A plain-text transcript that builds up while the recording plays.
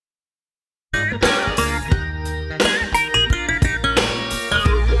Welcome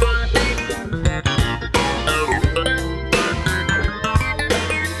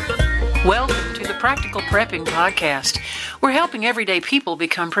to the Practical Prepping Podcast. We're helping everyday people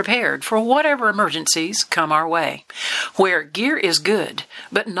become prepared for whatever emergencies come our way. Where gear is good,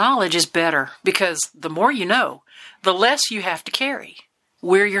 but knowledge is better, because the more you know, the less you have to carry.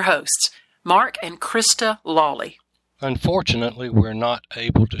 We're your hosts, Mark and Krista Lawley. Unfortunately, we're not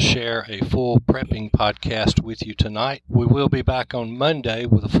able to share a full prepping podcast with you tonight. We will be back on Monday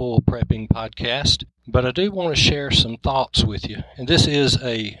with a full prepping podcast, but I do want to share some thoughts with you. And this is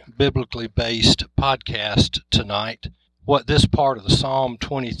a biblically based podcast tonight. What this part of the Psalm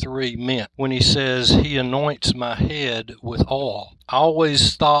 23 meant when he says, "He anoints my head with oil." I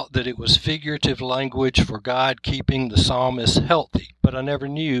always thought that it was figurative language for God keeping the psalmist healthy, but I never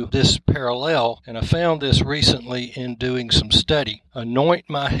knew this parallel, and I found this recently in doing some study. Anoint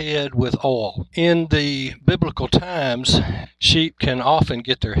my head with oil. In the biblical times, sheep can often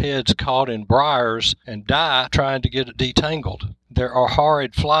get their heads caught in briars and die trying to get it detangled. There are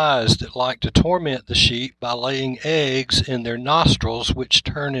horrid flies that like to torment the sheep by laying eggs in their nostrils, which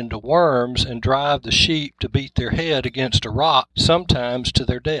turn into worms and drive the sheep to beat their head against a rock, sometimes to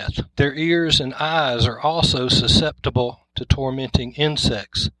their death. Their ears and eyes are also susceptible to tormenting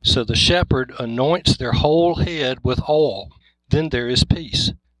insects, so the shepherd anoints their whole head with oil. Then there is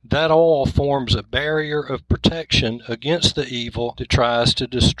peace. That oil forms a barrier of protection against the evil that tries to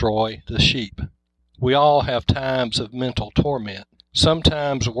destroy the sheep. We all have times of mental torment.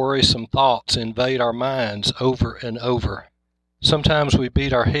 Sometimes worrisome thoughts invade our minds over and over. Sometimes we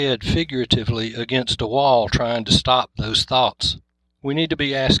beat our head figuratively against a wall trying to stop those thoughts. We need to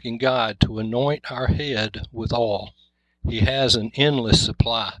be asking God to anoint our head with oil. He has an endless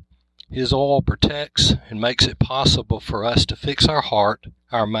supply. His oil protects and makes it possible for us to fix our heart,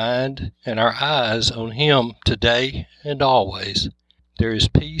 our mind, and our eyes on Him today and always. There is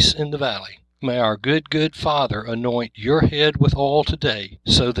peace in the valley. May our good Father anoint your head with oil today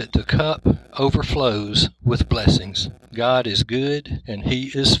so that the cup overflows with blessings. God is good and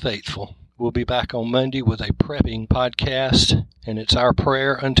He is faithful. We'll be back on Monday with a prepping podcast, and it's our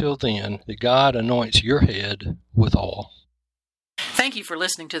prayer until then that God anoints your head with oil. Thank you for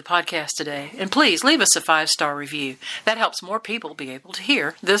listening to the podcast today, and please leave us a 5-star review. That helps more people be able to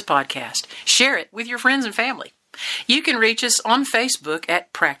hear this podcast. Share it with your friends and family. You can reach us on Facebook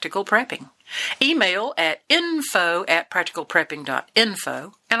at Practical Prepping. Email at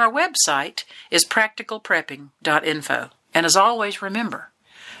info@practicalprepping.info, and our website is practicalprepping.info. And as always, remember,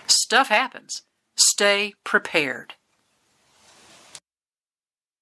 stuff happens. Stay prepared.